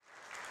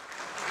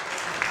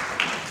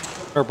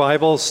Our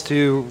Bibles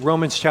to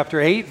Romans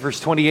chapter 8, verse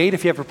 28.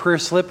 If you have a prayer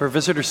slip or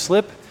visitor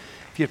slip,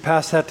 if you'd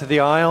pass that to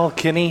the aisle,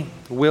 Kenny,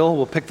 Will,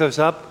 we'll pick those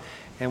up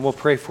and we'll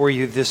pray for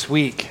you this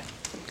week.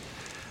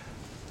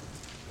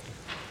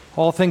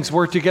 All things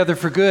work together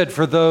for good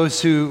for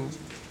those who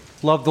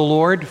love the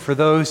Lord, for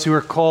those who are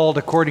called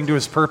according to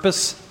his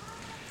purpose.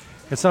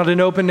 It's not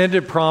an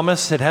open-ended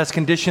promise. It has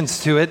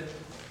conditions to it.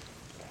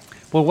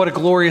 Well, what a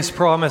glorious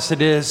promise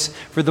it is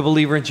for the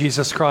believer in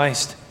Jesus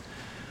Christ.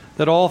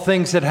 That all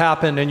things that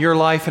happen in your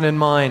life and in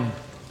mine,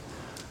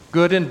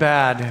 good and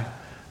bad,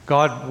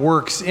 God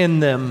works in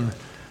them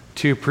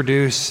to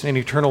produce an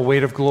eternal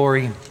weight of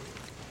glory.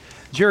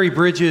 Jerry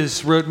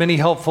Bridges wrote many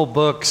helpful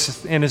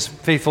books in his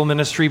faithful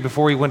ministry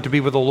before he went to be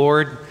with the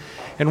Lord.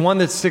 And one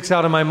that sticks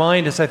out in my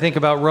mind as I think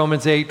about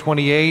Romans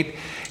 8:28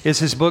 is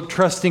his book,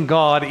 Trusting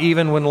God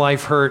Even When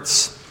Life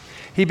Hurts.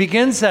 He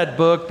begins that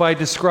book by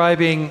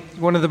describing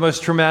one of the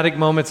most traumatic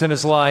moments in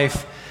his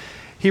life.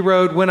 He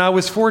wrote, "When I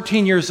was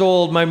 14 years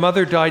old, my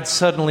mother died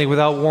suddenly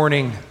without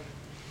warning.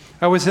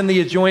 I was in the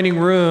adjoining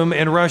room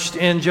and rushed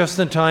in just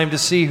in time to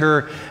see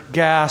her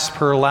gasp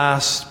her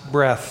last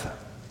breath.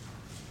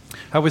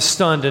 I was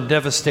stunned and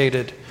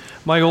devastated.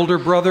 My older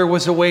brother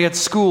was away at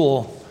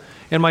school,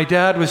 and my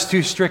dad was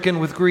too stricken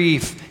with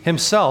grief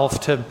himself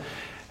to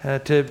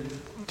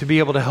be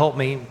able to help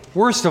me.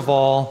 Worst of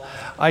all,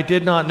 I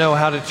did not know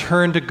how to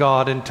turn to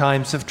God in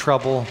times of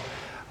trouble.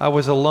 I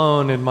was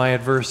alone in my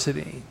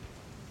adversity."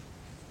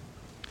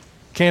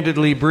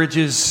 Candidly,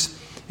 Bridges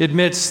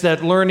admits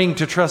that learning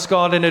to trust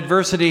God in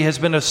adversity has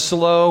been a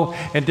slow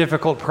and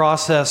difficult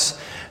process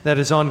that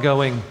is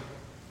ongoing.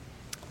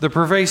 The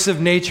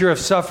pervasive nature of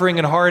suffering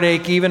and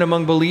heartache, even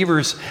among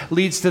believers,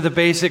 leads to the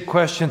basic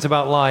questions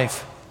about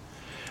life.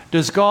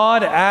 Does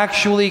God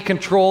actually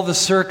control the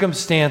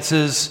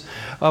circumstances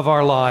of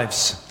our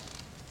lives?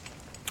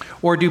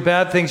 Or do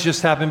bad things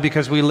just happen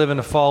because we live in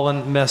a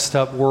fallen, messed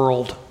up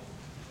world?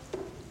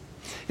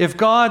 If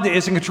God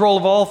is in control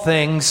of all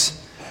things,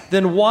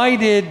 then why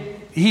did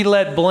he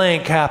let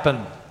blank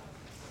happen?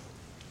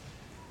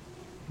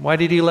 Why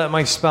did he let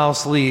my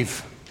spouse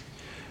leave?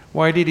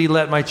 Why did he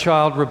let my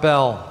child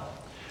rebel?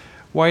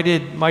 Why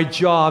did my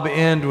job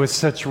end with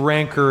such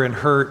rancor and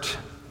hurt?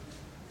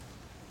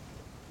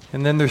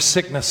 And then there's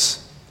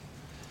sickness.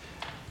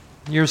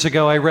 Years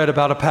ago, I read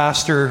about a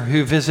pastor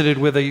who visited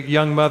with a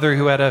young mother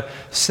who had a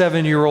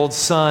 7-year-old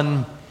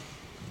son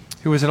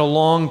who was in a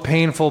long,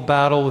 painful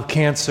battle with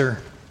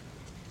cancer.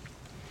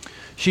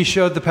 She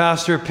showed the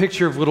pastor a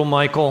picture of little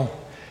Michael.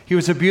 He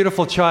was a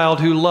beautiful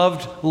child who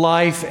loved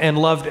life and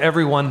loved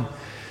everyone.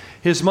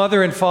 His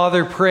mother and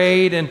father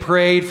prayed and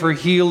prayed for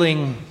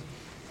healing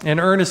and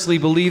earnestly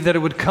believed that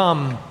it would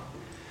come.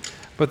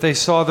 But they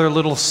saw their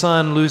little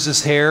son lose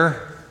his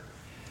hair.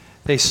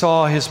 They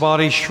saw his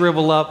body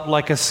shrivel up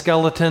like a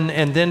skeleton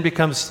and then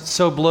become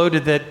so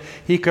bloated that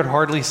he could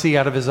hardly see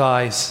out of his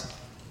eyes.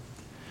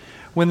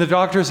 When the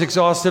doctors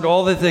exhausted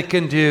all that they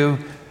could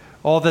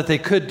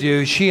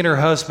do, she and her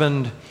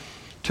husband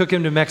took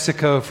him to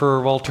Mexico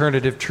for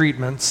alternative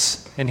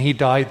treatments, and he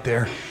died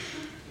there.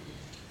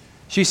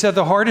 She said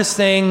the hardest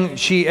thing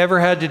she ever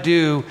had to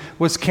do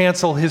was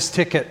cancel his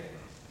ticket,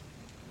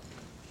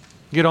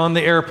 get on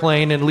the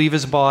airplane and leave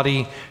his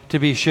body to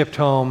be shipped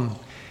home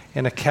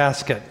in a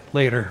casket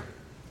later.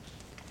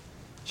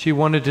 She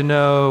wanted to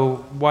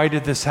know, why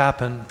did this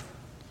happen?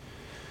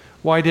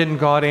 Why didn't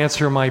God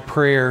answer my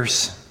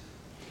prayers?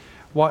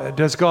 Why,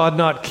 does God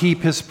not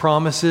keep his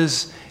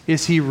promises?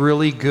 Is he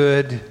really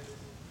good?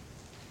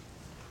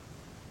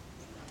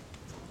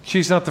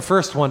 She's not the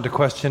first one to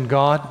question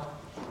God.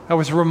 I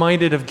was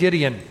reminded of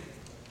Gideon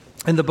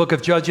in the book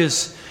of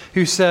Judges,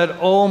 who said,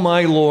 "Oh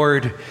my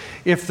Lord,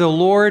 if the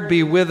Lord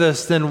be with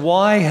us, then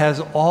why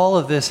has all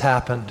of this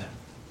happened?"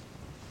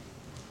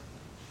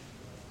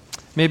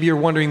 Maybe you're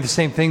wondering the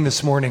same thing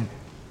this morning.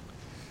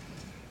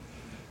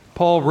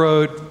 Paul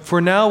wrote, "For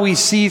now we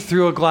see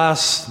through a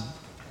glass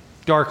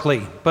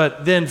darkly,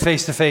 but then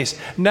face to face.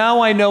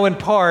 Now I know in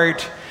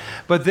part,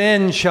 but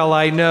then shall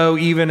I know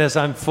even as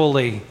I'm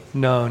fully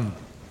known."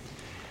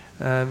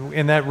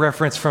 In that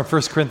reference from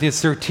 1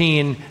 Corinthians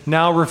 13,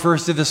 now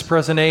refers to this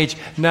present age.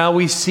 Now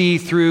we see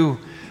through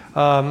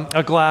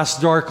a glass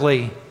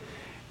darkly,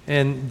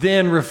 and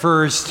then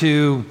refers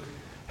to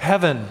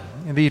heaven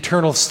and the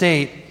eternal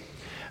state.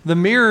 The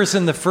mirrors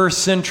in the first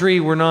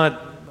century were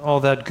not all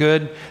that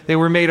good. They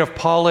were made of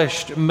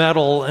polished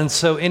metal, and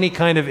so any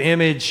kind of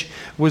image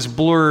was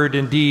blurred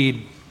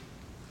indeed.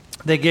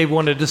 They gave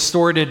one a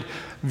distorted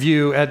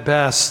view at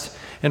best.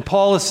 And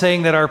Paul is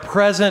saying that our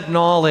present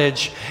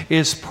knowledge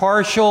is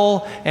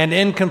partial and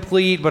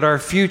incomplete, but our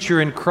future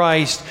in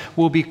Christ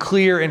will be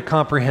clear and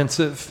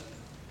comprehensive.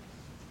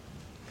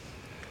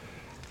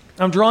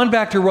 I'm drawn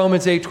back to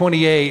Romans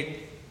 8:28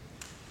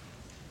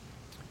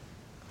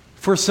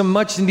 for some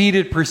much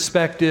needed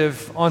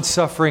perspective on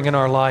suffering in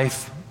our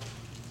life.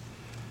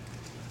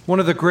 One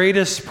of the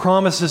greatest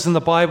promises in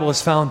the Bible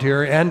is found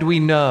here, and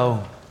we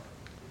know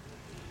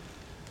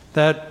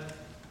that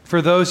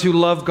for those who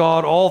love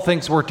God, all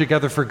things work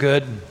together for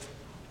good,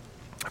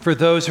 for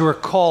those who are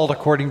called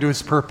according to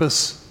his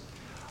purpose.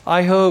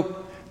 I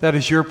hope that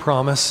is your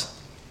promise.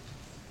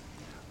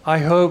 I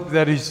hope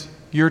that is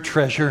your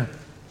treasure.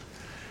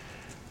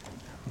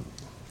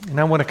 And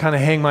I want to kind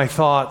of hang my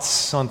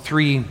thoughts on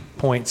 3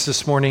 points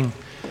this morning.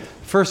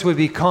 First would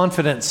be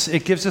confidence.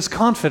 It gives us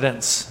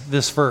confidence,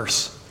 this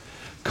verse.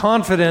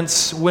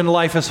 Confidence when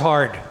life is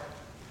hard.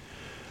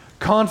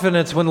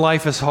 Confidence when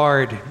life is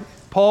hard.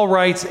 Paul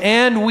writes,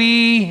 and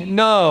we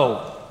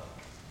know.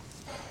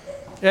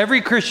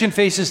 Every Christian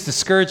faces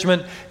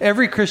discouragement.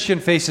 Every Christian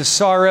faces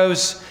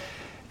sorrows.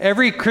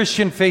 Every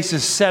Christian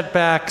faces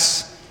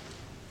setbacks.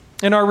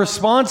 And our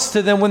response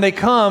to them when they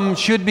come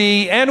should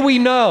be, and we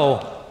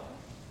know.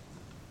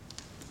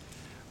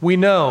 We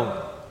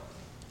know.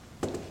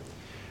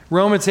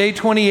 Romans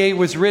 8:28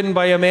 was written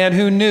by a man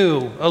who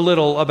knew a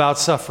little about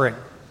suffering.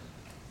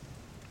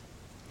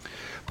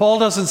 Paul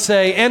doesn't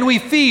say, and we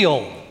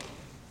feel.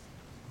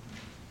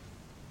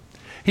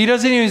 He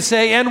doesn't even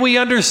say, and we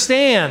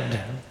understand,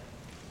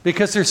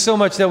 because there's so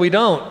much that we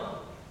don't.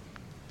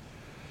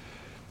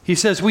 He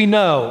says, we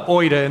know,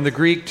 oida in the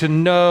Greek, to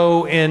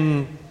know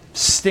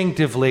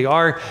instinctively.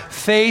 Our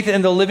faith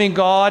in the living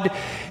God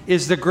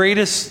is the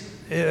greatest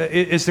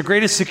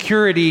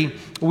security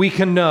we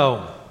can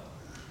know.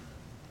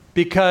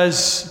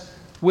 Because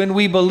when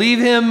we believe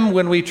Him,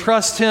 when we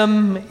trust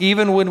Him,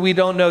 even when we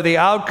don't know the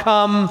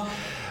outcome,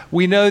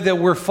 we know that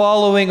we're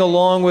following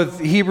along with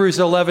Hebrews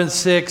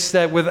 11:6,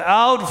 that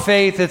without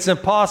faith it's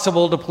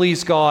impossible to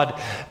please God,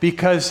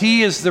 because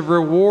He is the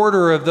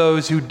rewarder of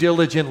those who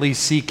diligently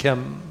seek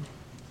Him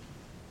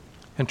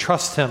and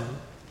trust Him.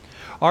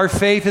 Our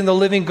faith in the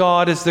living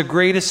God is the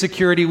greatest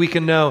security we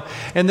can know.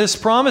 And this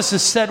promise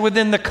is set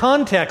within the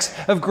context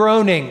of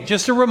groaning.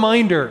 Just a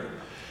reminder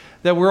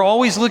that we're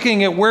always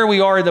looking at where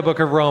we are in the book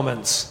of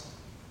Romans.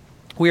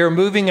 We are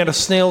moving at a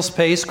snail's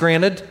pace,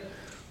 granted.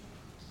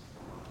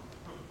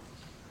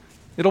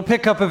 It'll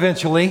pick up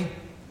eventually,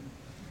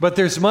 but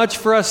there's much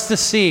for us to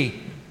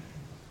see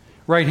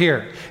right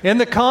here. In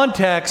the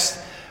context,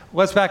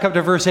 let's back up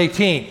to verse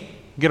 18,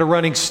 get a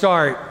running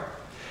start.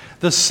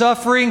 The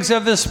sufferings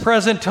of this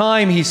present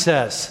time, he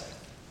says,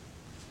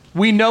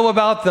 we know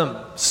about them,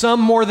 some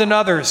more than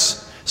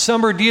others.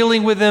 Some are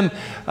dealing with them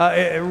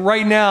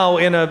right now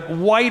in a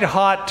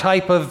white-hot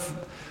type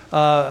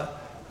of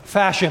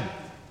fashion.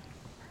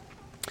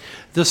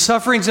 The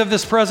sufferings of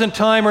this present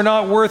time are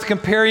not worth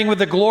comparing with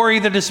the glory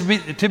that is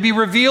to be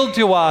revealed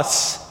to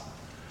us.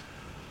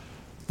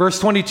 Verse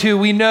 22,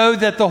 we know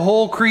that the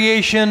whole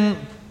creation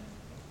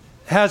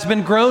has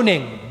been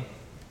groaning.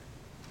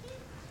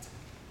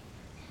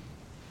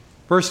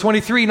 Verse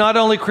 23, not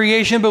only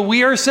creation, but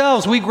we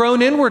ourselves, we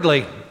groan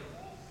inwardly.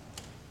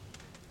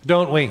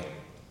 Don't we?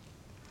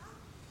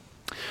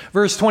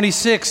 Verse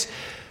 26,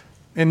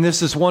 and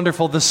this is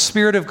wonderful, the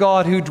Spirit of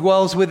God who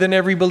dwells within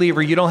every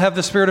believer. You don't have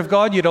the Spirit of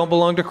God, you don't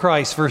belong to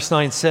Christ. Verse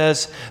 9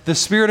 says, the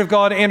Spirit of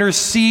God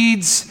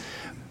intercedes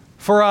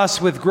for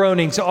us with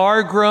groanings.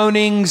 Our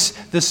groanings,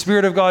 the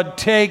Spirit of God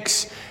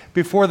takes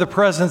before the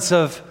presence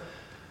of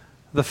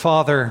the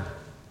Father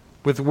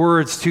with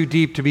words too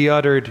deep to be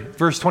uttered.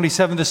 Verse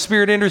 27, the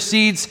Spirit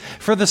intercedes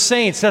for the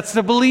saints. That's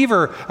the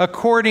believer,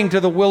 according to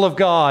the will of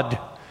God.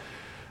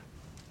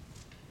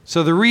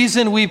 So the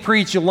reason we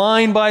preach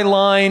line by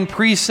line,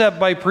 precept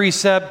by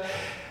precept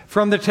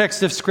from the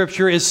text of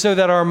Scripture is so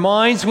that our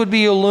minds would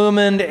be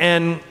illumined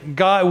and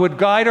God would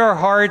guide our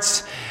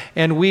hearts,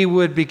 and we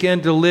would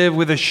begin to live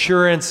with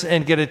assurance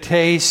and get a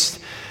taste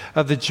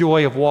of the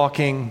joy of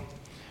walking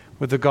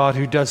with the God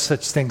who does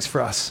such things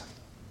for us.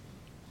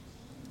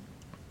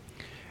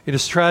 It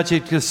is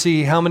tragic to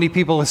see how many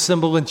people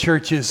assemble in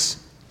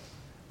churches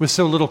with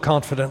so little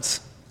confidence,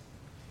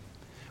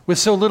 with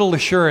so little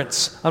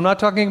assurance. I'm not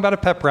talking about a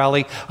pep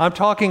rally. I'm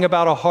talking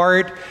about a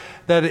heart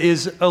that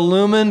is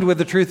illumined with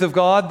the truth of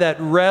God, that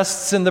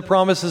rests in the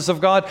promises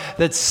of God,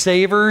 that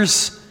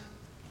savors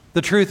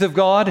the truth of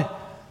God,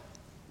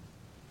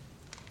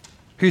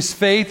 whose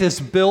faith is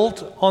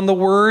built on the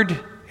Word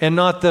and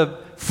not the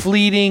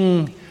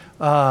fleeting,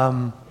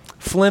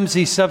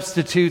 flimsy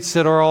substitutes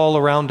that are all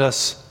around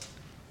us.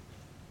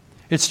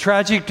 It's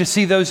tragic to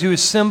see those who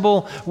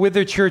assemble with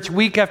their church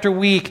week after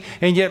week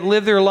and yet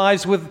live their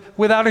lives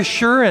without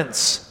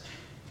assurance.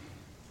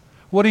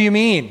 What do you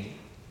mean?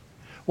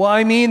 Well,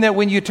 I mean that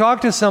when you talk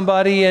to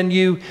somebody and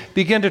you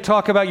begin to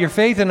talk about your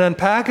faith and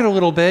unpack it a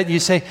little bit, you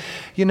say,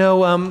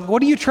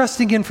 what are you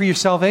trusting in for your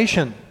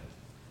salvation?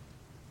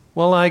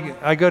 Well,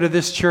 I go to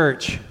this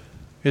church,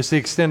 is the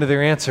extent of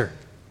their answer.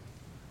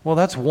 Well,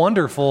 that's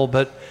wonderful,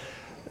 but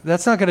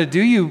that's not going to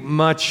do you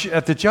much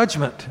at the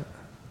judgment.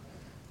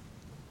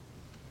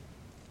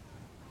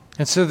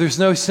 And so there's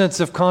no sense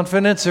of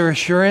confidence or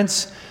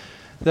assurance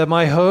that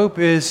my hope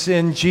is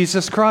in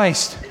Jesus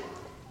Christ.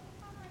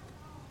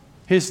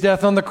 His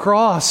death on the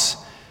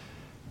cross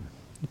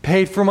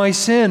paid for my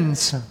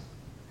sins.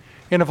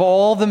 And of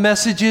all the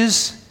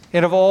messages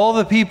and of all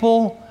the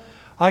people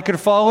I could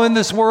follow in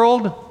this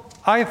world,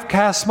 I've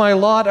cast my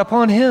lot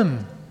upon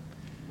Him.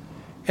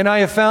 And I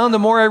have found the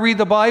more I read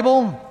the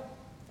Bible,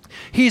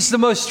 He's the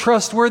most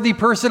trustworthy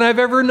person I've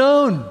ever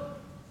known.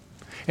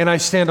 And I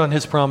stand on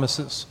His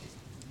promises.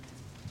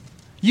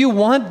 You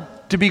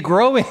want to be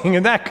growing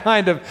in that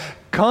kind of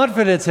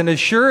confidence and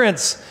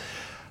assurance,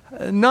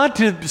 not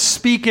to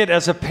speak it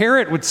as a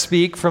parrot would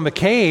speak from a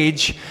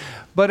cage,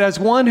 but as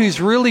one who's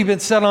really been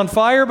set on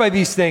fire by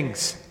these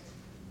things,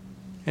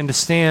 and to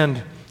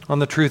stand on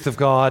the truth of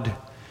God.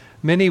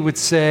 Many would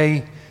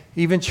say,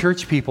 even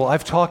church people,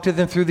 I've talked to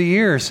them through the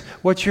years,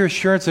 what's your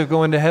assurance of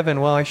going to heaven?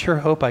 Well, I sure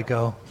hope I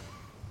go.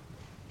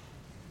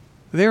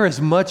 There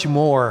is much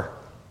more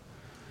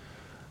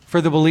for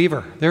the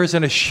believer. There is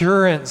an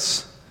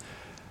assurance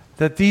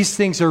that these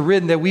things are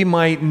written that we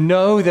might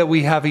know that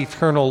we have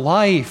eternal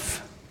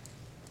life.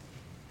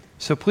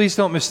 So please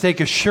don't mistake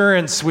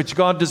assurance, which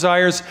God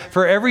desires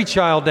for every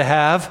child to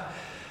have,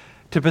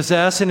 to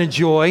possess and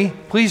enjoy.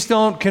 Please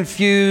don't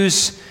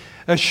confuse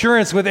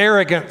assurance with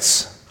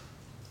arrogance.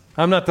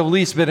 I'm not the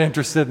least bit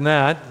interested in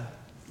that.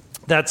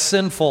 That's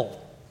sinful.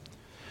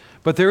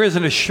 But there is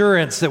an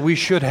assurance that we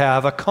should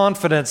have, a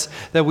confidence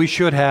that we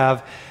should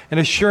have, an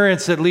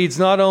assurance that leads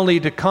not only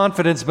to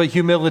confidence but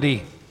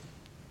humility.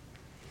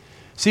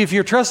 See, if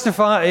you're trusting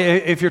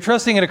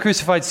in a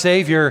crucified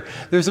Savior,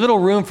 there's little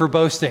room for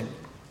boasting.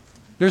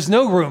 There's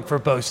no room for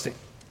boasting.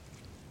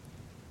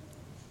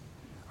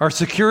 Our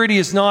security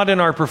is not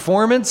in our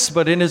performance,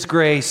 but in His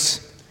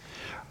grace.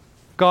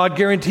 God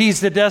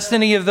guarantees the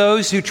destiny of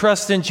those who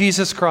trust in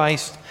Jesus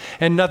Christ,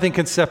 and nothing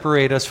can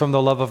separate us from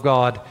the love of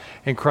God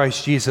in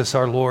Christ Jesus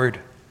our Lord.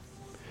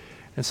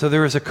 And so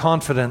there is a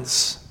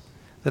confidence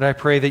that I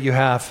pray that you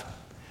have.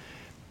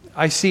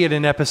 I see it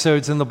in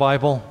episodes in the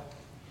Bible.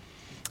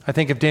 I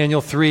think of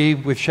Daniel 3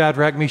 with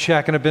Shadrach,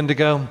 Meshach, and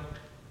Abednego.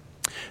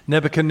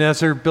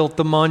 Nebuchadnezzar built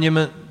the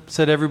monument,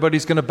 said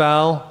everybody's going to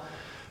bow.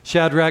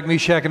 Shadrach,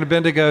 Meshach, and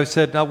Abednego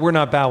said, no, we're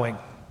not bowing.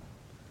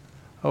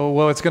 Oh,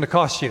 well, it's going to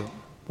cost you.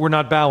 We're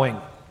not bowing.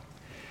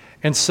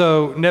 And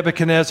so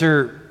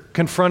Nebuchadnezzar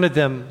confronted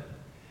them.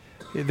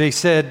 They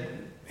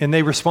said, and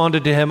they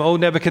responded to him, "O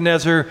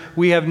Nebuchadnezzar,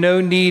 we have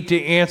no need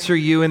to answer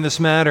you in this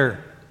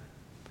matter.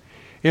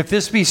 If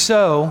this be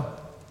so,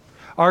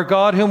 our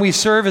God whom we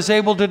serve is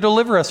able to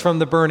deliver us from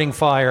the burning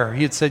fire."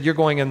 He had said, "You're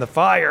going in the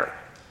fire."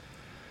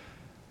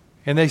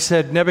 And they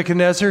said,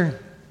 "Nebuchadnezzar,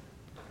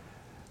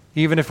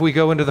 even if we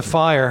go into the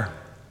fire,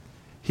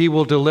 He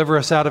will deliver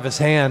us out of His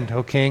hand,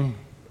 O king."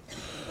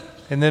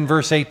 And then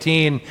verse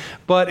 18,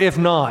 "But if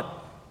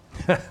not,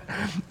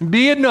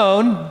 be it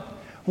known,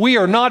 we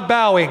are not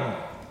bowing,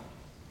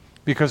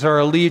 because our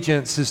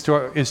allegiance is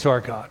to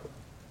our God."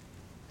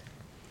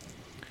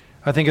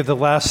 I think of the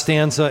last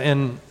stanza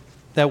in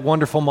that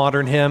wonderful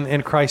modern hymn,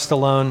 "In Christ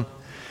Alone."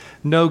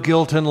 No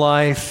guilt in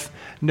life,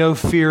 no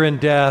fear in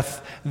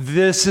death.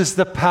 This is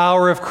the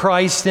power of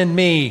Christ in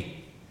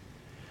me.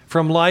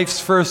 From life's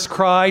first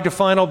cry to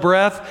final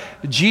breath,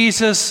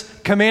 Jesus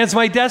commands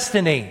my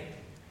destiny.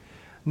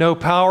 No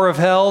power of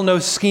hell, no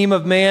scheme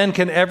of man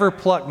can ever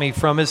pluck me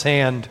from His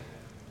hand.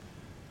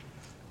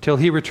 Till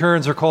He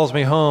returns or calls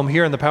me home,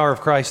 here in the power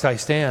of Christ I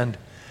stand.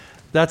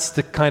 That's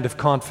the kind of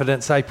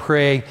confidence I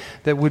pray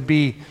that would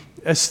be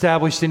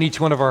established in each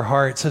one of our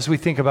hearts as we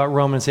think about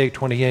Romans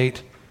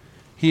 8:28.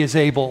 He is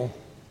able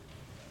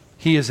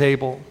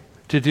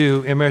to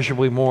do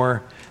immeasurably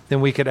more than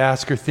we could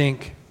ask or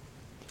think.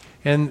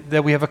 And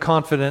that we have a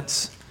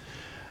confidence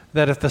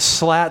that if the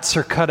slats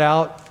are cut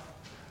out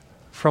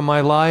from my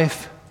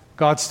life,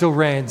 God still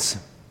reigns.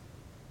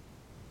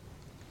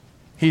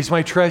 He's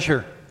my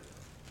treasure.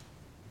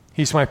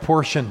 He's my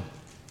portion.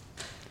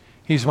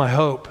 He's my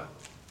hope.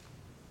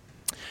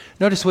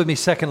 Notice with me,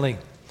 secondly,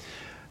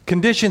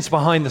 conditions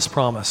behind this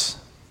promise.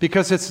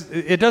 Because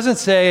it doesn't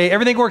say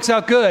everything works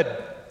out good.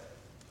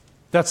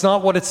 That's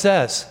not what it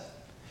says.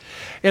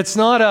 It's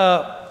not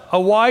a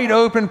wide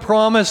open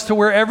promise to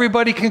where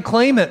everybody can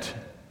claim it.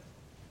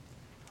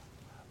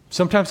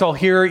 Sometimes I'll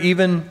hear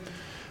even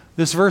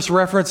this verse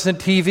referenced in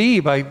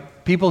TV by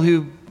people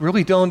who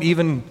really don't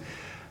even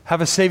have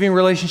a saving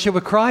relationship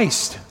with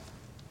Christ.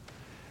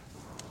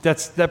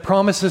 That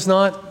promise is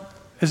not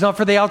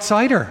for the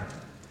outsider.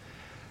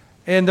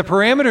 And the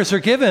parameters are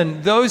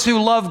given. Those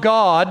who love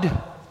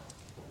God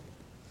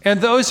and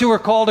those who are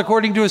called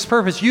according to His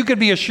purpose. You could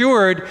be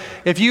assured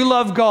if you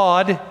love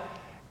God,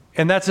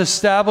 and that's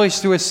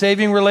established through a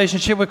saving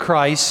relationship with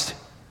Christ,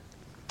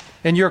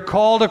 and you're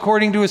called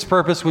according to His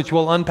purpose, which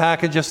we'll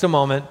unpack in just a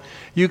moment,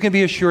 you can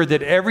be assured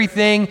that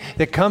everything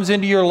that comes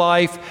into your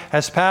life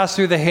has passed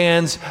through the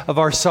hands of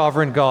our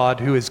sovereign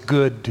God, who is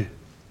good.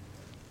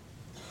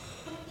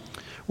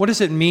 What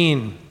does it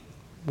mean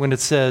when it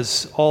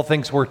says all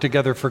things work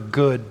together for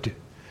good?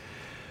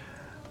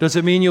 Does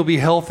it mean you'll be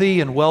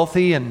healthy and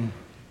wealthy and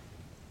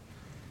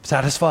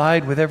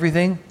satisfied with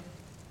everything?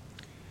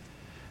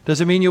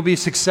 Does it mean you'll be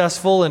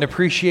successful and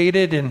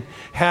appreciated and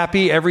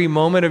happy every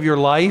moment of your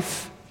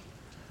life?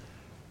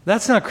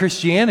 That's not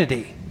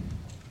Christianity.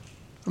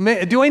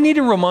 Do I need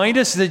to remind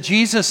us that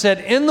Jesus said,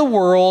 "In the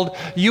world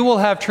you will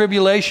have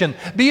tribulation.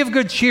 Be of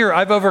good cheer,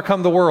 I've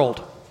overcome the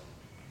world."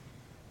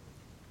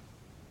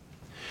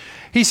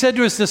 He said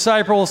to His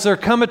disciples, "There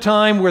come a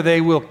time where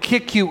they will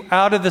kick you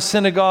out of the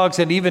synagogues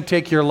and even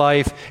take your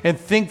life and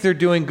think they're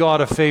doing God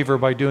a favor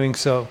by doing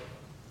so."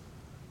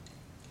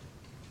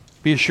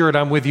 Be assured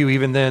I'm with you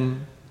even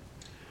then.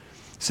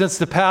 Since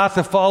the path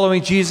of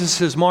following Jesus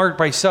is marked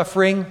by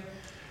suffering,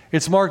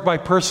 it's marked by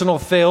personal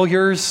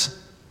failures,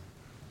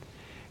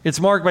 it's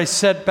marked by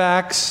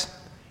setbacks,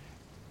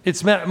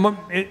 it's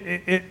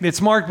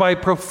marked by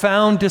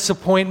profound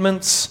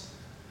disappointments.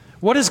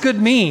 What does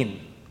good mean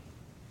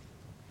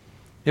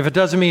if it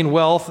doesn't mean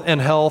wealth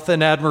and health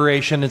and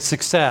admiration and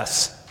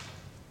success?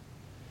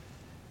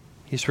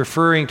 He's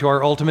referring to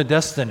our ultimate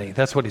destiny.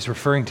 That's what he's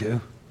referring to.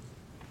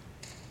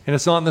 And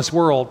it's not in this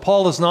world.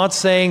 Paul is not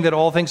saying that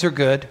all things are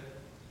good.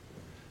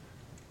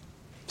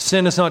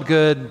 Sin is not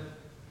good.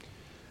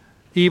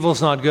 Evil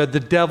is not good. The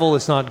devil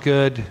is not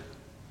good.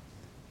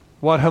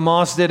 What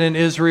Hamas did in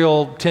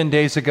Israel 10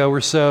 days ago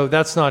or so,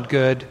 that's not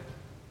good.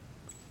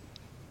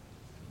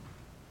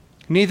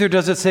 Neither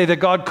does it say that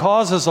God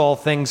causes all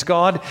things.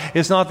 God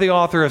is not the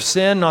author of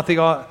sin, not the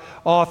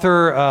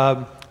author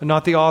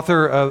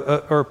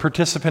or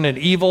participant in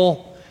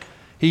evil.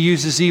 He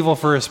uses evil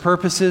for his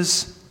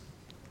purposes.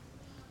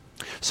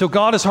 So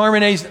God is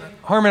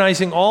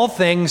harmonizing all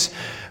things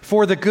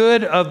for the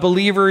good of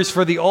believers,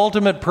 for the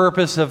ultimate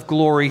purpose of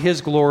glory,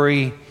 his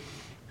glory,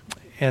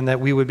 and that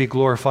we would be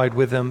glorified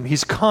with him.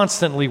 He's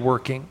constantly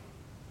working.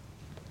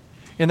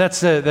 And that's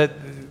that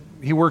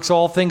he works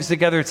all things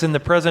together. It's in the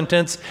present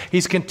tense.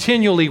 He's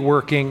continually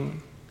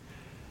working.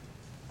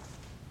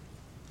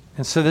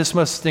 And so this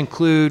must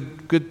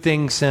include good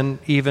things and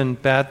even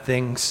bad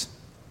things.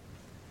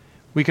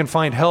 We can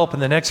find help in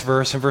the next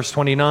verse, in verse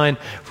 29.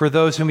 For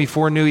those whom he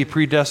foreknew, he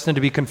predestined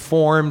to be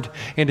conformed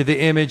into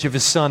the image of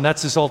his Son.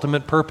 That's his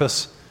ultimate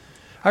purpose.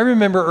 I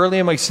remember early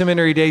in my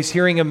seminary days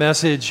hearing a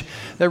message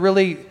that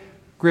really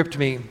gripped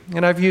me.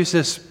 And I've used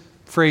this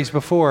phrase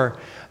before,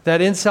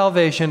 that in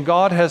salvation,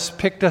 God has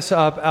picked us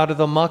up out of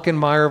the muck and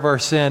mire of our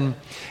sin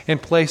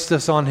and placed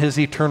us on his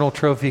eternal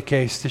trophy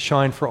case to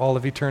shine for all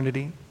of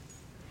eternity.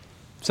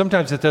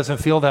 Sometimes it doesn't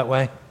feel that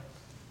way.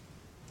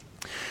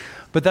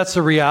 But that's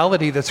the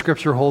reality that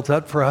Scripture holds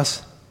up for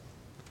us,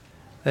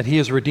 that he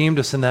has redeemed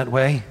us in that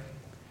way.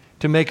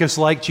 To make us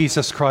like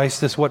Jesus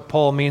Christ is what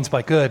Paul means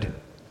by good.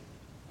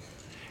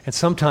 And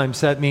sometimes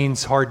that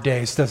means hard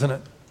days, doesn't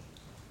it?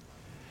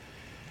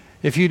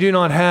 If you do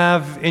not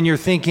have in your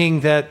thinking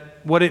that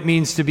what it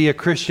means to be a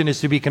Christian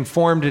is to be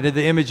conformed into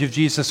the image of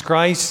Jesus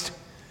Christ,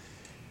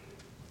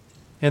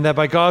 and that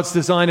by God's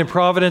design and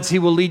providence he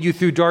will lead you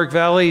through dark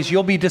valleys,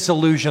 you'll be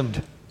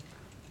disillusioned.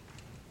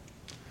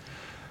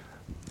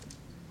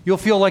 You'll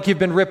feel like you've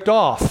been ripped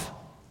off.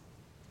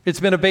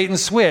 It's been a bait and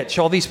switch.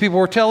 All these people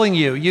were telling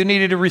you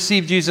needed to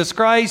receive Jesus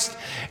Christ,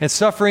 and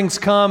sufferings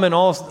come, and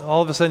all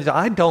of a sudden,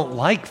 I don't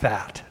like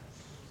that.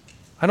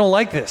 I don't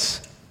like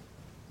this.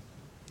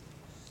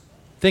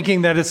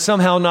 Thinking that it's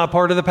somehow not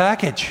part of the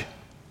package.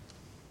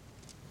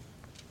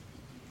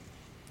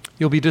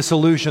 You'll be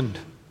disillusioned.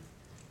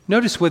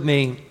 Notice with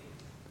me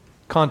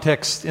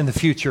context in the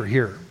future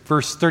here.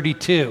 Verse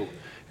 32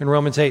 in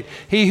Romans 8.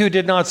 He who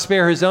did not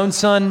spare his own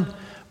Son,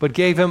 but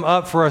gave him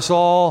up for us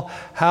all,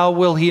 how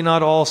will he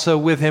not also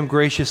with him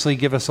graciously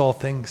give us all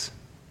things?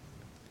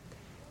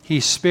 He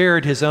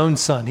spared his own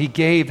Son. He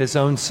gave his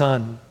own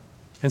Son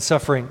in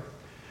suffering.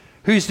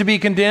 Who's to be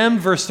condemned?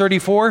 Verse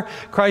 34,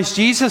 Christ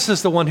Jesus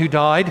is the one who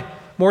died.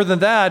 More than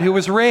that, who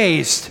was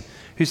raised,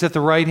 who's at the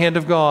right hand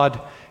of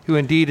God, who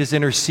indeed is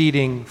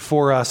interceding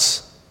for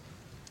us.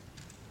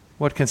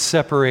 What can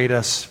separate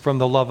us from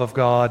the love of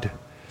God?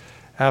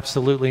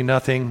 Absolutely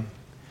nothing.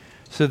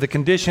 So the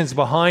conditions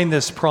behind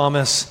this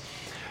promise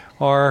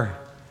are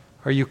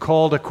you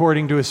called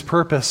according to his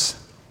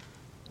purpose?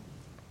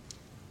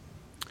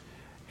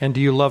 And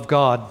do you love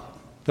God?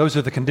 Those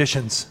are the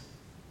conditions.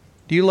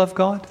 Do you love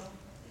God?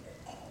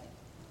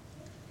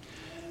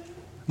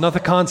 Not the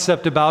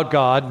concept about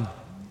God.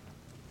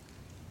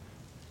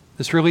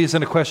 This really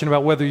isn't a question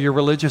about whether you're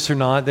religious or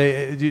not.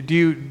 Do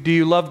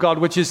you love God,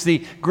 which is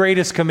the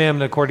greatest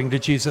commandment according to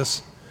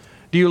Jesus?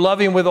 Do you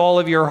love him with all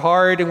of your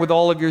heart and with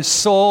all of your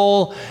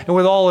soul and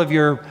with all of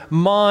your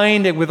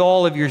mind and with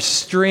all of your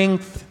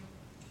strength?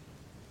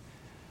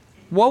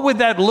 What would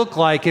that look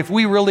like if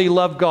we really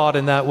loved God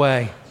in that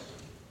way?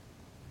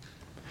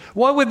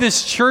 What would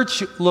this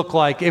church look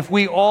like if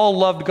we all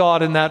loved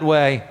God in that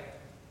way?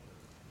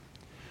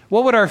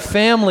 What would our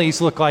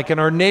families look like and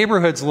our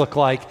neighborhoods look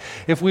like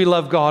if we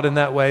loved God in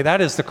that way? That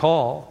is the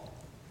call.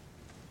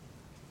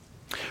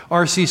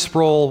 R.C.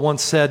 Sproul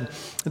once said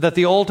that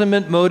the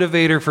ultimate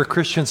motivator for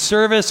Christian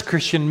service,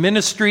 Christian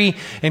ministry,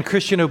 and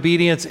Christian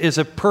obedience is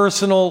a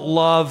personal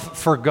love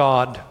for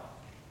God.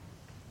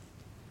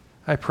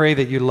 I pray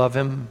that you love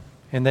him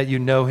and that you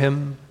know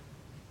him.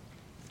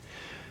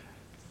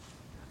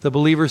 The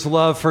believer's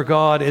love for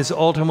God is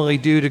ultimately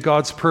due to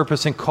God's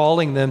purpose in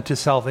calling them to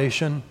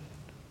salvation.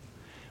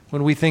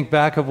 When we think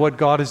back of what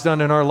God has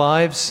done in our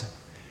lives,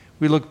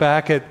 we look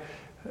back at,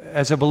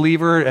 as a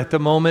believer, at the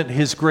moment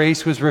his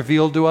grace was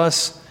revealed to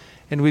us,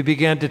 and we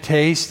began to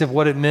taste of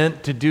what it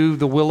meant to do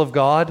the will of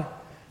God,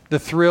 the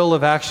thrill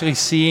of actually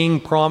seeing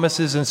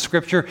promises in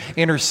Scripture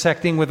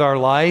intersecting with our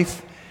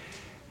life,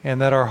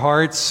 and that our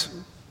hearts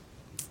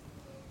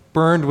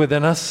burned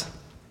within us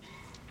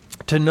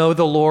to know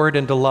the Lord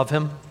and to love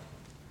him.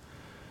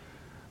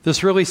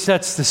 This really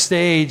sets the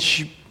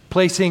stage,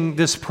 placing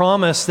this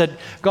promise that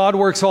God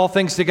works all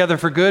things together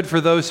for good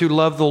for those who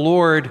love the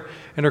Lord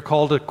and are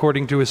called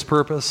according to his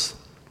purpose.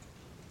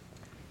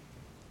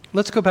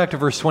 Let's go back to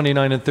verse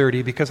 29 and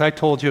 30, because I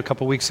told you a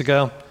couple weeks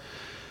ago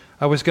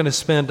I was going to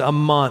spend a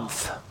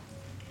month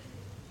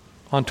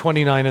on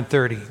 29 and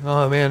 30.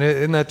 Oh man,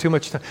 isn't that too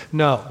much time?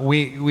 No,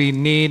 we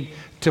need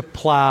to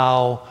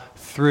plow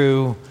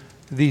through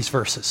these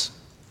verses.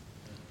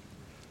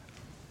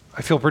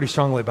 I feel pretty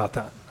strongly about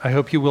that. I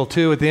hope you will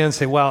too. At the end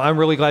say, wow, I'm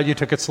really glad you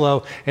took it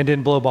slow and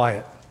didn't blow by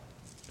it.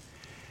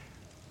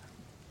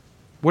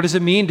 What does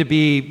it mean to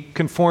be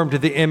conformed to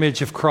the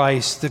image of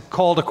Christ,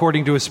 called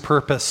according to his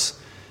purpose?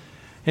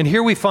 And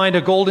here we find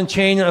a golden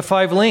chain of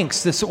 5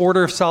 links, this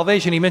order of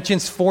salvation. He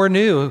mentions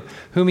foreknew,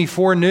 whom he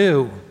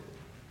foreknew.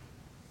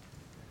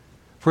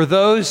 For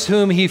those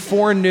whom he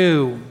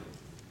foreknew,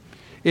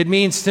 it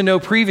means to know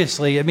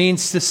previously. It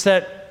means to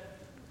set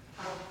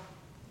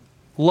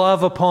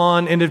love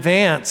upon in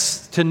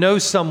advance, to know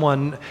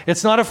someone.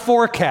 It's not a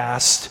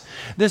forecast.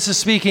 This is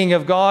speaking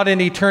of God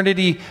in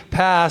eternity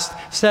past,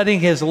 setting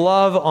his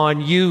love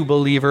on you,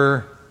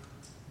 believer.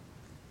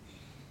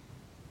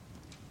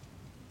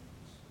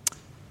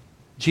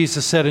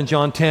 Jesus said in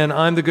John 10,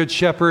 I'm the good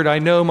shepherd. I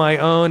know my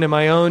own, and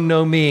my own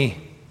know me.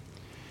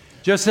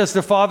 Just as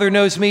the Father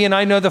knows me, and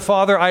I know the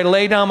Father, I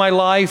lay down my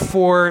life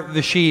for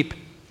the sheep.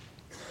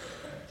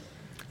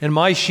 And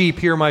my sheep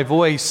hear my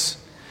voice,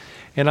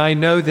 and I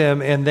know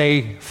them, and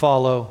they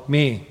follow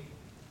me.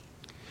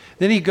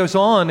 Then he goes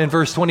on in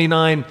verse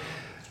 29,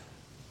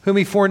 whom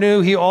he foreknew,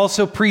 he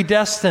also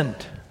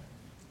predestined.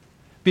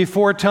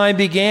 Before time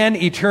began,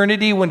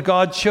 eternity, when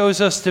God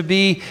chose us to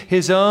be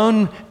his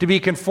own, to be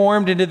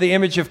conformed into the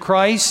image of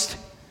Christ.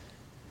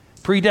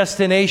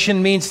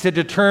 Predestination means to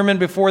determine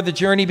before the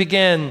journey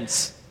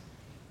begins.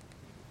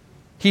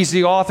 He's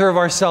the author of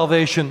our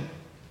salvation.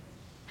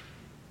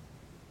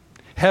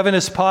 Heaven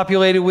is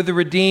populated with the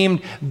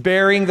redeemed,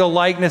 bearing the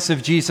likeness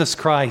of Jesus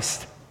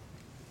Christ.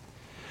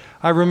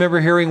 I remember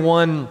hearing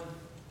one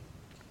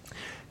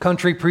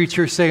country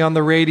preacher say on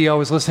the radio, I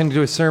was listening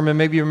to a sermon,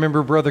 maybe you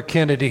remember Brother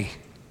Kennedy.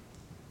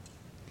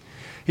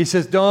 He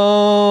says,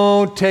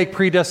 don't take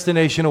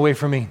predestination away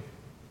from me.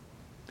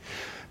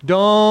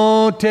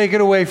 Don't take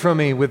it away from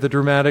me with the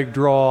dramatic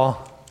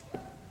drawl.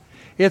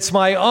 It's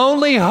my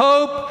only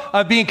hope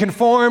of being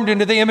conformed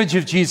into the image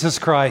of Jesus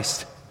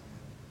Christ.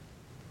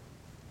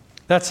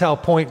 That's how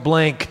point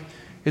blank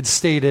it's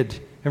stated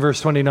in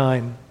verse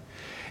 29.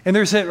 And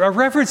there's a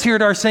reference here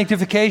to our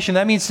sanctification.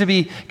 That means to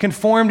be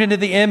conformed into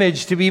the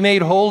image, to be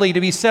made holy,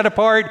 to be set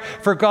apart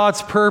for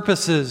God's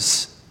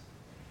purposes.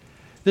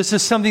 This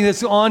is something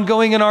that's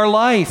ongoing in our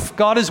life.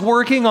 God is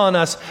working on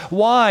us.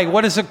 Why?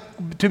 What is it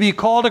to be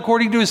called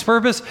according to his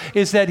purpose?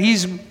 Is that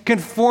he's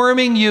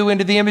conforming you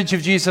into the image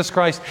of Jesus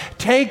Christ.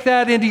 Take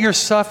that into your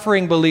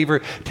suffering,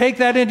 believer. Take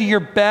that into your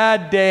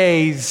bad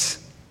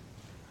days.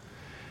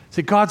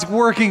 Say, God's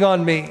working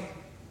on me.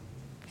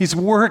 He's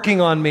working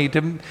on me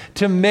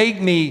to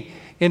make me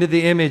into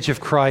the image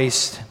of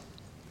Christ.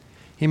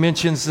 He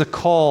mentions the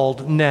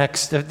called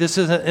next. This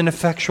is an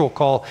effectual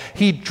call.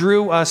 He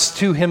drew us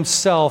to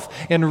himself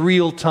in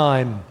real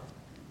time.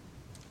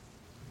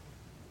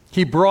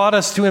 He brought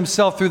us to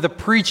himself through the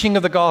preaching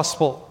of the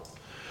gospel.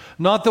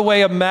 Not the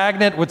way a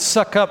magnet would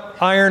suck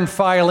up iron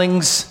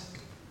filings,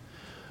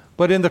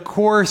 but in the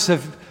course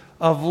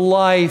of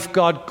life,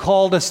 God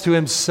called us to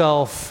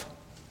himself.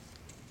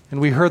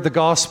 And we heard the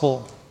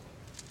gospel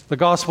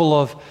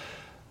of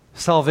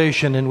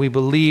salvation, and we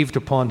believed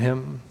upon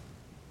him.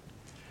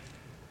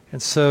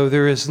 And so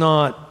there is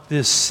not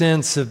this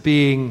sense of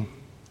being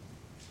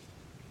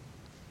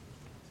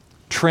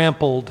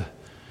trampled,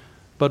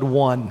 but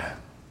won.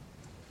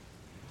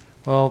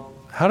 Well,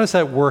 how does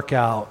that work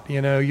out?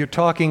 You know, you're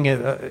talking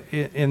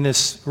in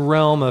this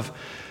realm of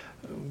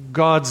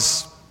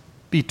God's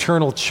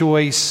eternal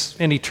choice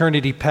in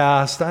eternity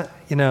past.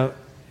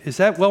 Is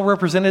that well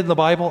represented in the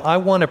Bible? I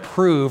want to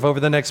prove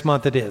over the next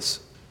month it is.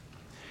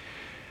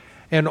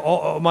 And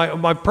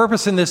my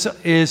purpose in this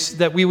is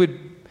that we would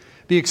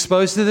be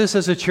exposed to this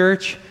as a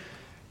church,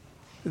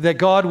 that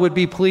God would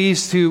be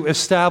pleased to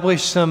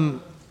establish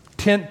some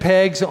tent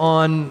pegs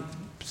on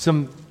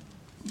some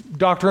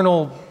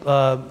doctrinal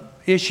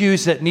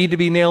issues that need to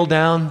be nailed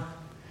down.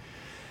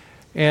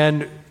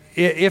 And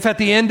if at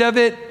the end of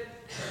it,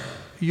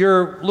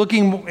 you're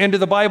looking into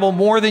the Bible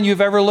more than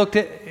you've ever looked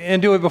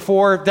into it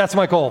before, that's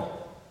my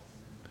goal.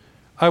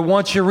 I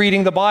want you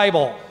reading the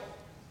Bible.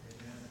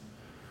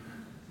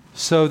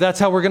 So that's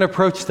how we're going to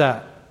approach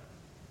that.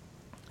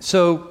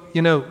 So,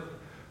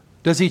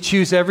 does he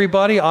choose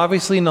everybody?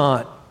 Obviously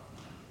not.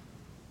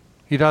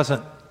 He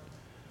doesn't.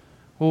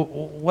 Well,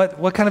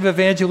 what kind of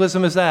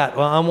evangelism is that?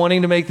 Well, I'm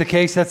wanting to make the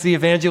case that's the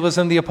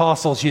evangelism the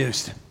apostles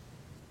used.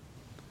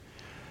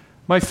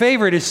 My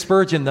favorite is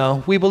Spurgeon,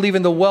 though. We believe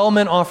in the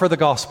well-men offer the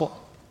gospel.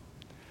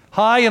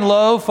 High and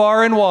low,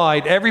 far and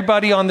wide,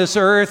 everybody on this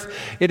earth,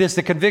 it is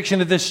the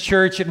conviction of this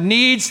church, it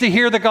needs to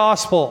hear the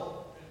gospel.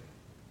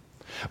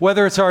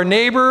 whether it's our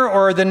neighbor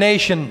or the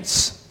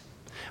nations.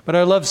 But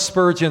I love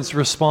Spurgeon's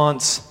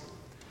response.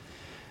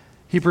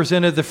 He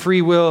presented the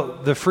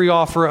free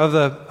offer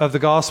of the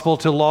gospel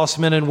to lost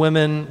men and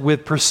women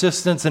with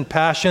persistence and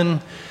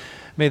passion.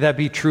 May that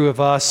be true of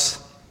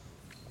us.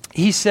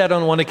 He said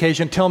on one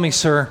occasion, "Tell me,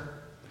 sir,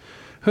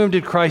 whom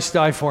did Christ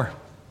die for?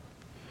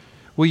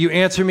 Will you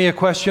answer me a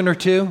question or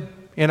two,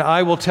 and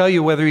I will tell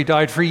you whether he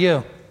died for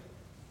you?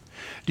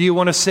 Do you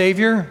want a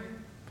Savior?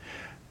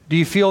 Do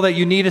you feel that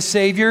you need a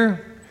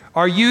Savior?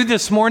 Are you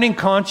this morning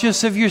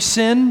conscious of your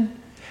sin?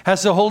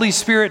 Has the Holy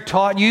Spirit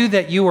taught you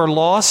that you are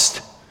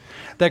lost,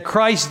 that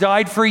Christ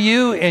died for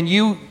you and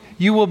you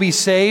will be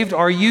saved?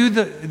 Are you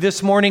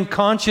this morning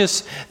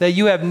conscious that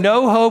you have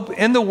no hope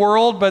in the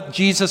world but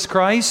Jesus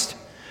Christ?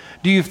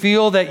 Do you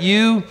feel that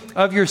you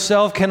of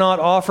yourself cannot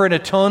offer an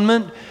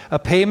atonement, a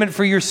payment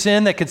for your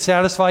sin that could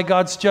satisfy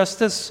God's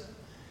justice?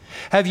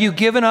 Have you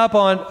given up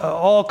on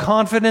all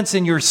confidence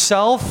in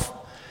yourself?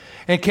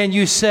 And can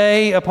you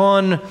say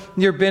upon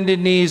your bended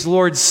knees,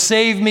 Lord,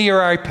 save me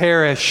or I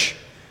perish?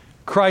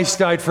 Christ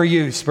died for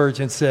you,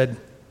 Spurgeon said.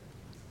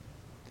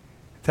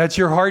 If that's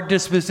your heart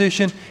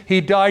disposition, he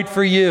died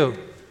for you.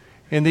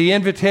 And the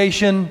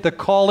invitation, the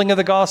calling of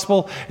the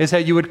gospel is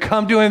that you would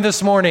come to him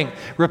this morning,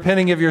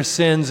 repenting of your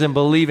sins and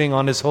believing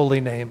on his holy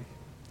name.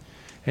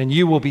 And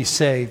you will be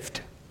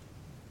saved.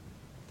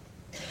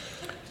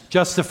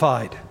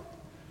 Justified.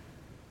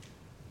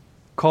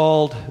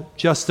 Called,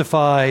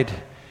 justified.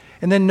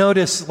 And then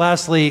notice,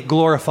 lastly,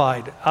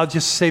 glorified. I'll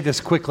just say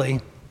this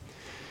quickly.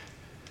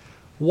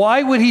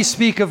 Why would he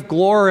speak of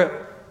glory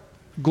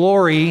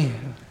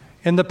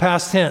in the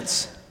past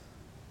tense?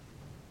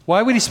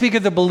 Why would he speak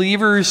of the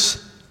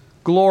believer's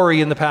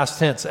glory in the past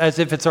tense as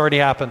if it's already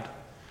happened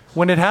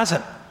when it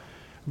hasn't?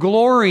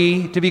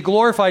 Glory, to be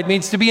glorified,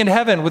 means to be in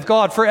heaven with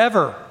God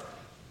forever.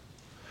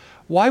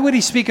 Why would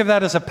he speak of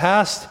that as a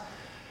past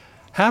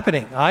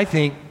happening? I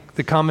think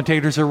the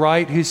commentators are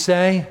right who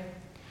say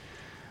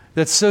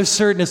that so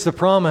certain is the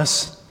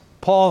promise,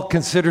 Paul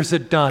considers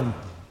it done.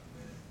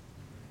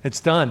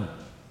 It's done.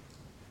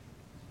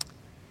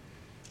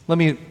 Let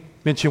me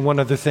mention one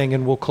other thing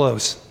and we'll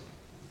close.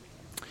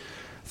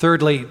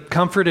 Thirdly,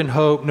 comfort and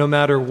hope no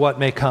matter what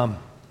may come.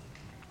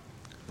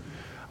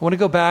 I want to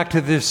go back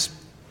to this,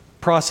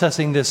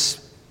 processing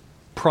this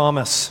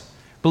promise.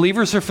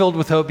 Believers are filled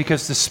with hope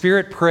because the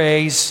Spirit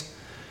prays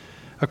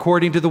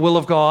according to the will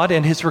of God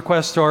and his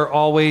requests are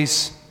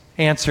always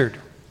answered.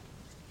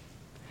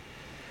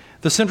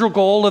 The central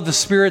goal of the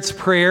Spirit's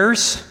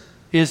prayers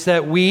is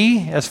that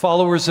we, as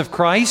followers of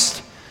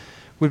Christ,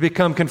 would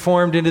become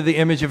conformed into the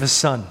image of his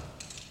Son.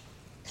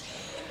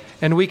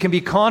 And we can be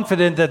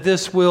confident that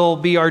this will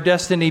be our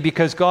destiny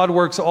because God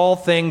works all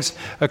things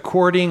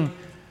according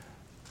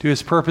to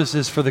his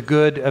purposes for the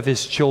good of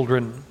his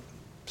children.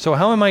 So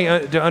how am I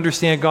to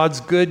understand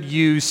God's good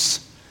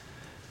use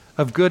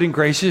of good and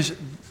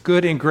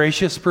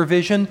gracious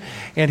provision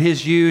and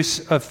his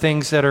use of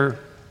things that are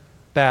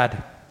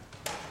bad,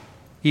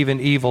 even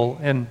evil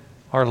in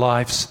our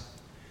lives?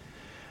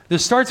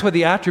 This starts with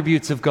the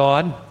attributes of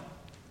God.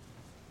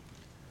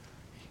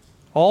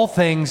 All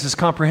things is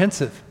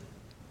comprehensive.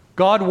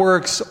 God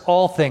works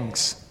all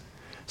things.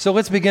 So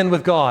let's begin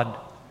with God,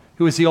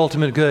 who is the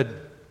ultimate good.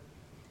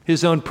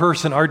 His own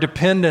person, our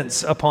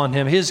dependence upon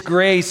him. His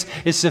grace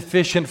is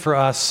sufficient for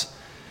us.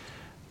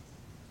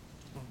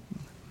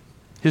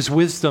 His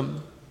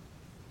wisdom,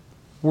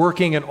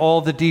 working in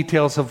all the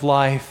details of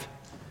life.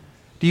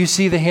 Do you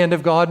see the hand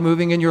of God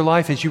moving in your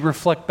life as you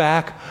reflect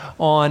back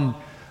on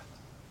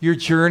your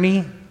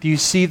journey? Do you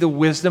see the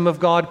wisdom of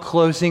God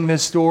closing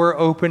this door,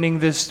 opening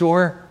this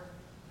door?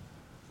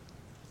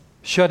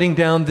 Shutting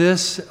down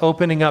this,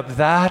 opening up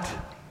that?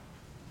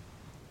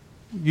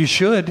 You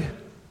should.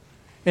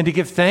 And to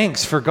give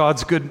thanks for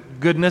God's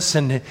goodness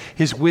and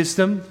his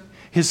wisdom.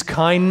 His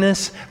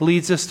kindness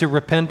leads us to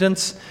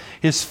repentance.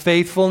 His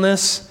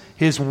faithfulness,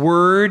 his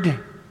word,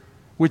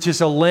 which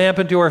is a lamp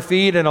unto our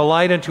feet and a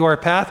light unto our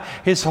path.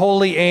 His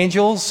holy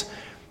angels.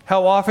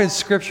 How often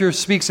Scripture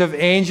speaks of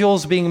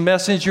angels being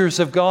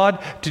messengers of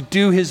God to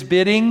do his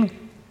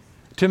bidding,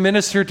 to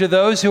minister to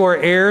those who are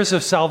heirs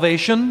of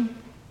salvation.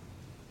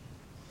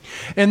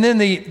 And then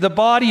the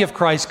body of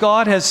Christ.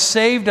 God has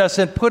saved us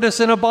and put us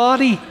in a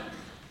body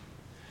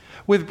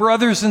with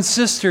brothers and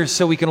sisters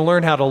so we can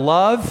learn how to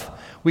love,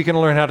 we can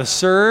learn how to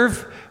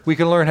serve, we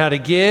can learn how to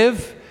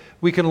give,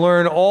 we can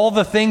learn all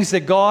the things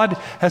that God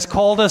has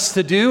called us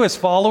to do as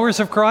followers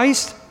of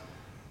Christ.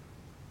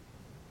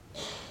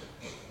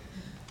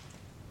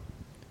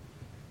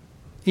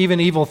 Even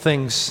evil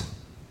things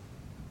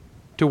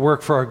to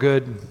work for our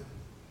good.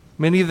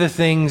 Many of the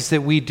things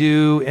that we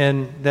do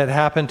and that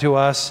happen to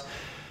us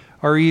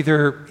are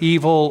either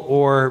evil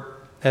or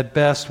at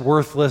best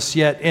worthless,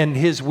 yet in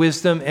his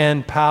wisdom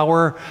and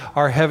power,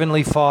 our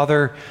Heavenly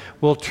Father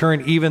will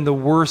turn even the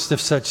worst of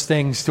such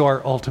things to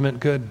our ultimate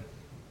good.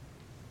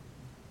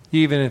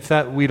 Even if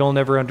that we don't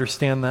ever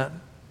understand that.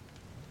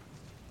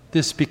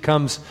 This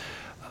becomes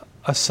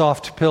a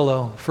soft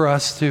pillow for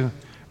us to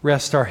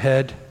rest our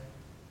head.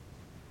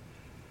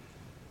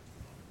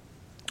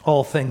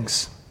 all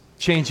things.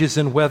 Changes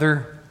in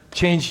weather,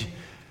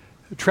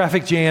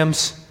 traffic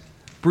jams,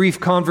 brief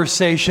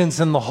conversations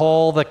in the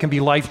hall that can be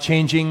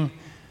life-changing,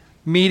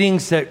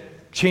 meetings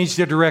that change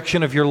the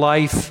direction of your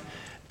life,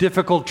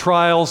 difficult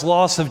trials,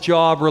 loss of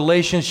job,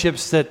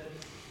 relationships that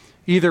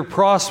either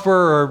prosper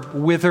or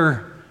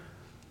wither,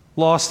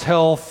 lost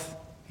health,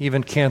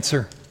 even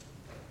cancer.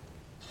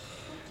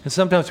 And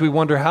sometimes we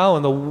wonder, how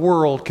in the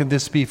world can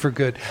this be for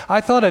good?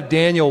 I thought of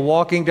Daniel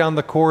walking down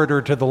the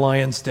corridor to the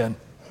lion's den.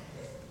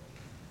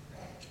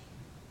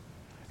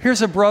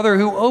 Here's a brother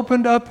who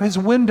opened up his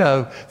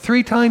window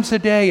 3 times a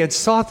day and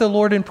sought the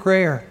Lord in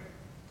prayer,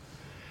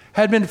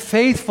 had been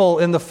faithful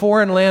in the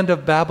foreign land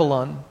of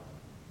Babylon.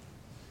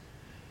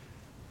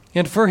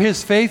 And for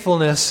his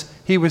faithfulness,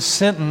 he was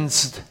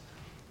sentenced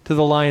to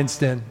the lion's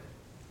den.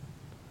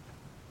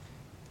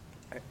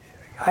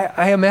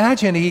 I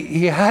imagine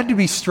he had to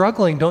be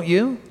struggling, don't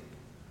you?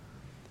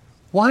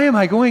 Why am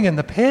I going in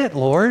the pit,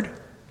 Lord?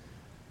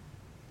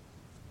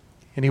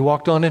 And he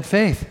walked on in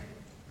faith.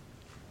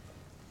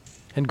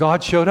 And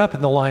God showed up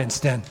in the lion's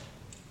den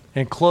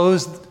and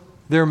closed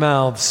their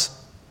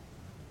mouths.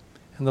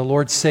 And the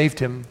Lord saved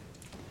him.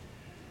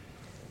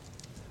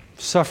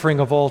 Suffering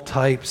of all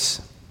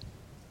types.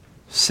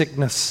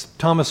 Sickness.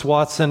 Thomas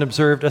Watson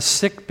observed, a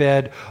sick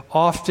bed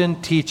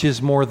often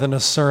teaches more than a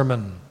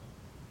sermon.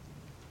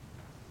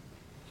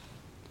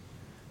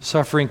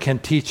 Suffering can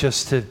teach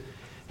us to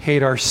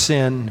hate our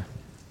sin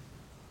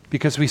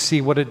because we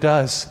see what it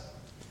does.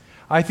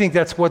 I think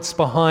that's what's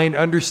behind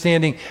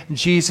understanding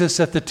Jesus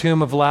at the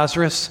tomb of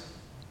Lazarus,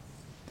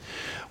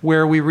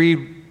 where we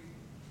read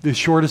the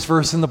shortest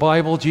verse in the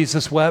Bible,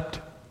 Jesus wept.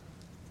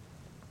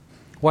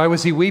 Why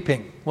was he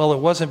weeping? Well, it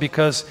wasn't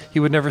because he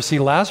would never see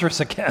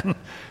Lazarus again.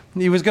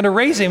 He was going to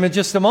raise him in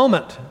just a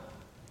moment.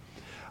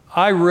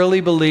 I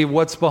really believe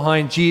what's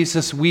behind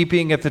Jesus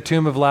weeping at the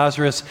tomb of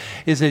Lazarus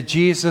is that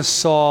Jesus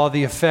saw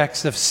the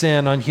effects of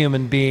sin on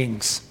human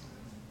beings.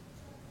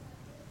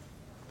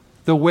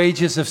 The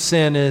wages of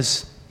sin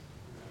is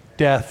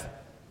death.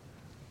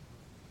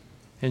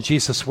 And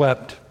Jesus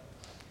wept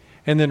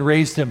and then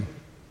raised him,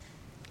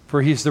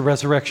 for he's the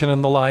resurrection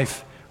and the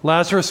life.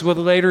 Lazarus would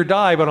later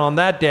die, but on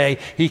that day,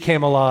 he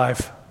came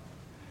alive.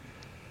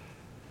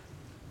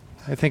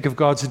 I think of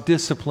God's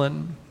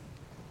discipline.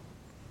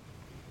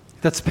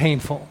 That's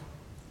painful.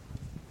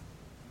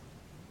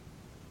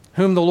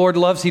 Whom the Lord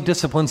loves, he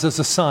disciplines as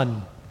a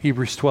son,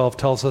 Hebrews 12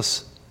 tells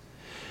us.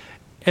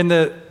 And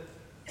the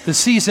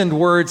seasoned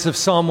words of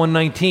Psalm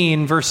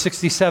 119, verse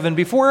 67,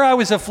 before I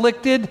was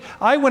afflicted,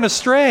 I went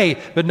astray,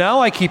 but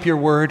now I keep your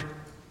word.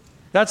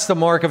 That's the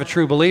mark of a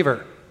true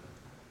believer.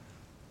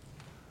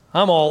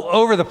 I'm all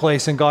over the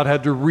place and God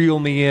had to reel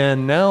me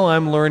in. Now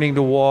I'm learning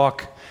to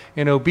walk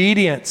in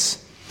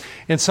obedience.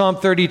 In Psalm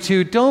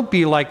 32, don't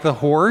be like the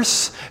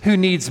horse who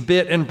needs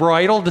bit and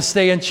bridle to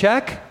stay in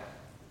check.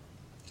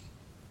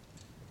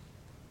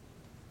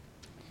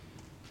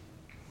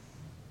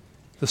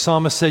 The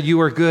psalmist said,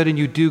 you are good and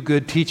you do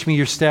good. Teach me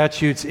your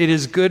statutes. It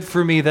is good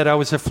for me that I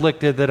was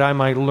afflicted, that I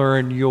might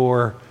learn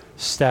your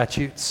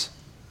statutes.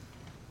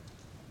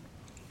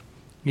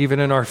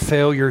 Even in our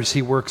failures,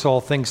 he works all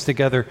things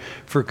together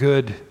for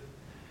good.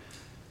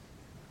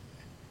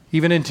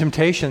 Even in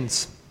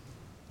temptations,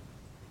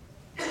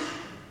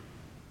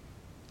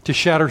 to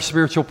shatter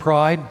spiritual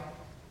pride,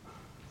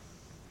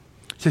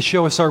 to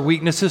show us our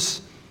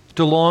weaknesses,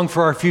 to long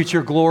for our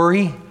future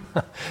glory.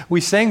 We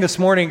sang this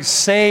morning,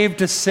 saved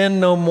to sin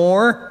no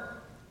more.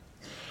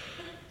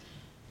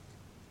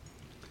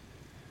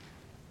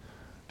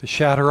 To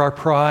shatter our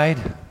pride.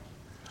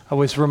 I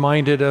was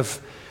reminded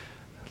of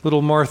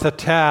little Martha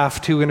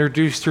Taft, who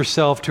introduced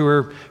herself to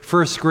her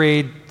first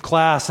grade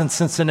class in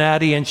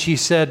Cincinnati, and she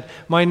said,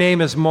 my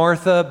name is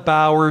Martha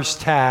Bowers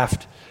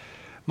Taft.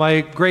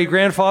 My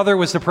great-grandfather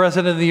was the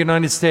President of the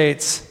United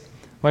States.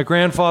 My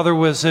grandfather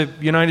was a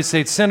United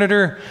States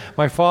Senator.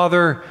 My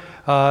father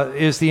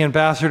is the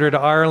ambassador to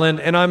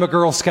Ireland, and I'm a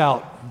Girl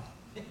Scout.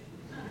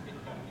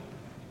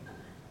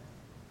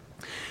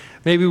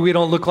 Maybe we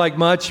don't look like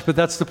much, but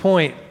that's the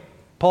point.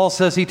 Paul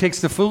says he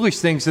takes the foolish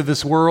things of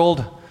this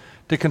world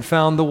to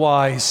confound the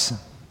wise.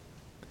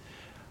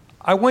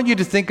 I want you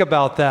to think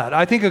about that.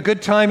 I think a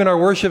good time in our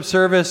worship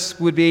service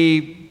would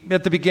be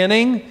at the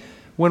beginning,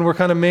 when we're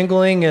kind of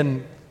mingling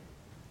and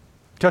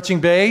touching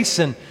base,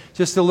 and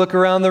just to look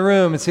around the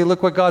room and say,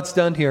 look what God's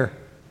done here.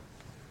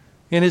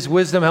 In his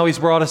wisdom, how he's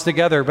brought us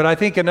together. But I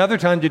think another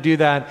time to do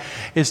that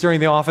is during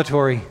the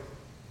offertory.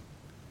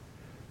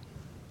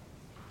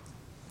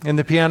 And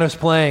the piano's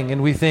playing,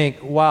 and we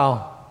think,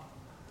 wow,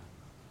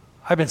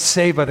 I've been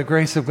saved by the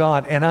grace of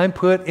God, and I'm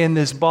put in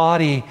this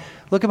body.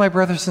 Look at my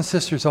brothers and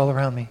sisters all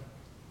around me.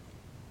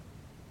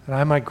 And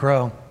I might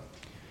grow.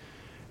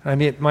 I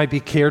mean, it might be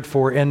cared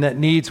for, and that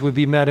needs would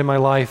be met in my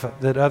life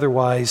that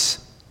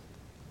otherwise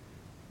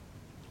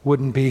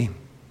wouldn't be.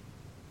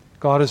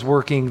 God is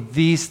working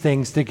these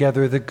things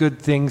together, the good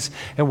things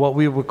and what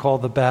we would call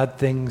the bad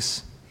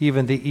things,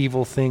 even the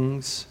evil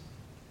things.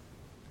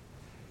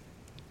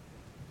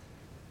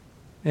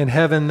 In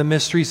heaven, the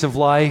mysteries of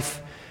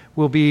life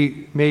will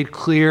be made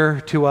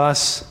clear to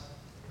us,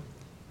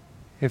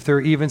 if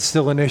they're even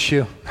still an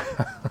issue.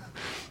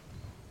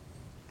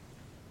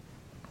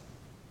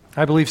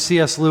 I believe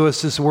C.S.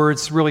 Lewis's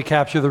words really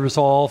capture the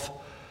resolve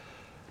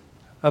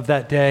of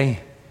that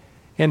day.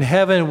 In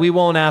heaven, we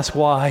won't ask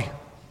why.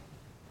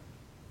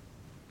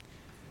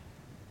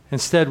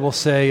 Instead, we'll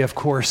say, of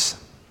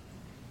course.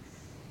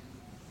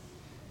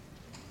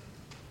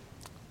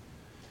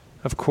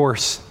 Of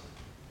course.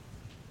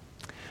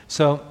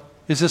 So,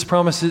 is this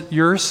promise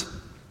yours?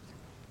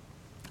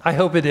 I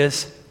hope it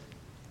is.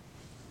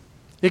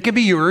 It can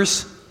be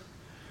yours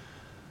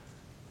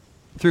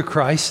through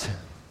Christ.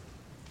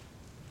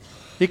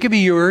 It can be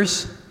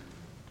yours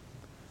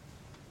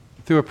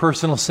through a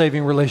personal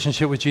saving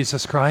relationship with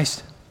Jesus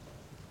Christ.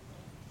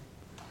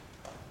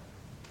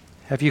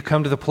 Have you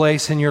come to the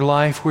place in your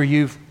life where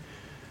you've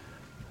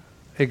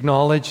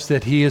acknowledged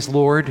that He is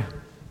Lord?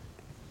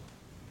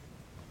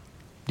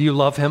 Do you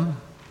love Him?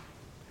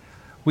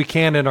 We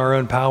can't in our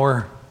own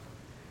power.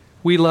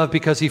 We love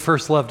because He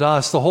first loved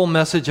us. The whole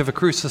message of a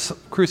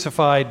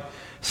crucified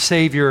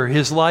Savior,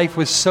 His life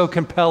was so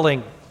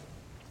compelling.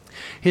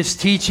 His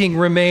teaching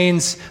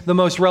remains the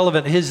most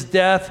relevant. His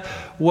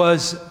death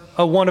was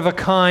a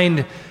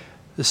one-of-a-kind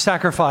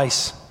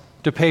sacrifice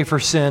to pay for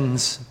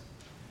sins.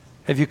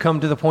 Have you come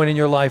to the point in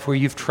your life where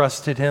you've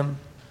trusted Him?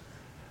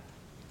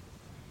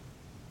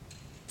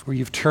 Where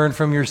you've turned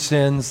from your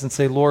sins and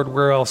say, Lord,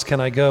 where else can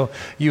I go?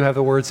 You have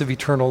the words of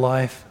eternal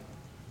life.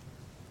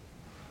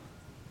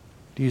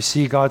 Do you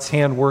see God's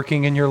hand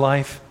working in your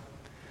life?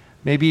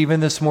 Maybe even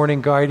this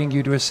morning guiding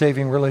you to a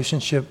saving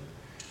relationship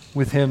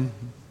with Him.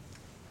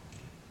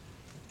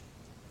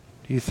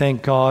 Do you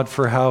thank God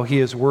for how He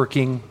is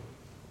working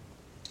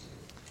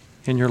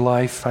in your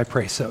life? I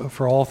pray so.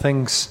 For all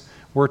things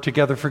work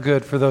together for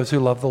good for those who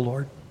love the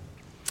Lord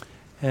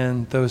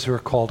and those who are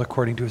called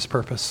according to His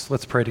purpose.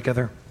 Let's pray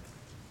together.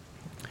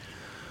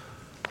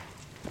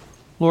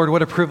 Lord,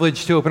 what a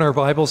privilege to open our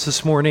Bibles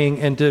this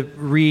morning and to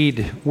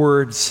read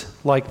words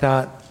like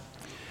that.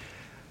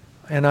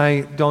 And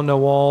I don't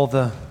know all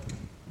the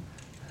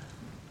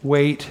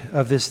weight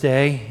of this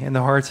day in the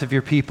hearts of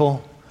your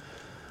people,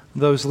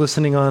 those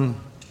listening on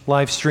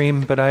live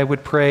stream, but I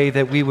would pray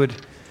that we would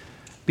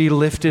be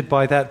lifted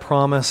by that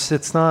promise.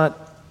 It's not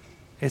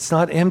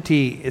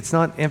empty. It's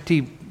not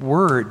empty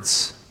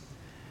words.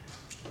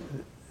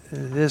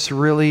 This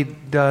really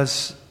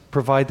does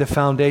provide the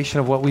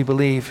foundation of what we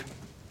believe,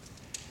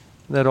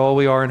 that all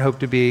we are and hope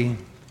to be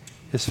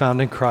is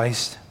found in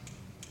Christ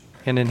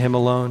and in Him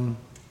alone.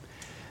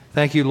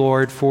 Thank you,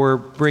 Lord, for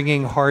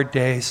bringing hard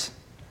days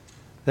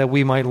that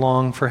we might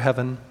long for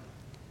heaven.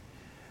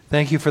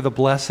 Thank you for the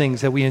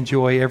blessings that we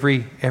enjoy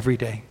every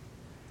day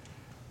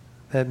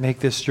that make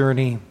this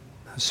journey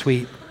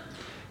sweet.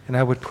 And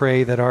I would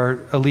pray that our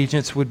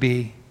allegiance would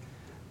be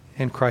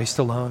in Christ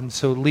alone.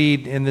 So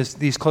lead in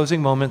these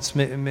closing moments.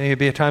 May it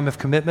be a time of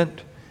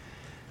commitment.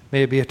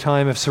 May it be a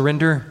time of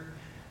surrender.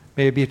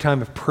 May it be a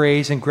time of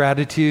praise and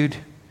gratitude.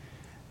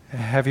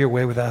 Have your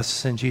way with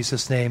us. In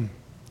Jesus' name,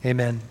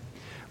 amen.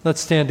 Let's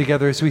stand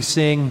together as we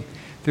sing.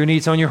 If there are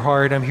needs on your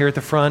heart, I'm here at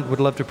the front. Would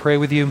love to pray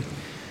with you.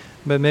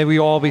 But may we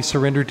all be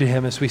surrendered to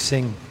Him as we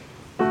sing.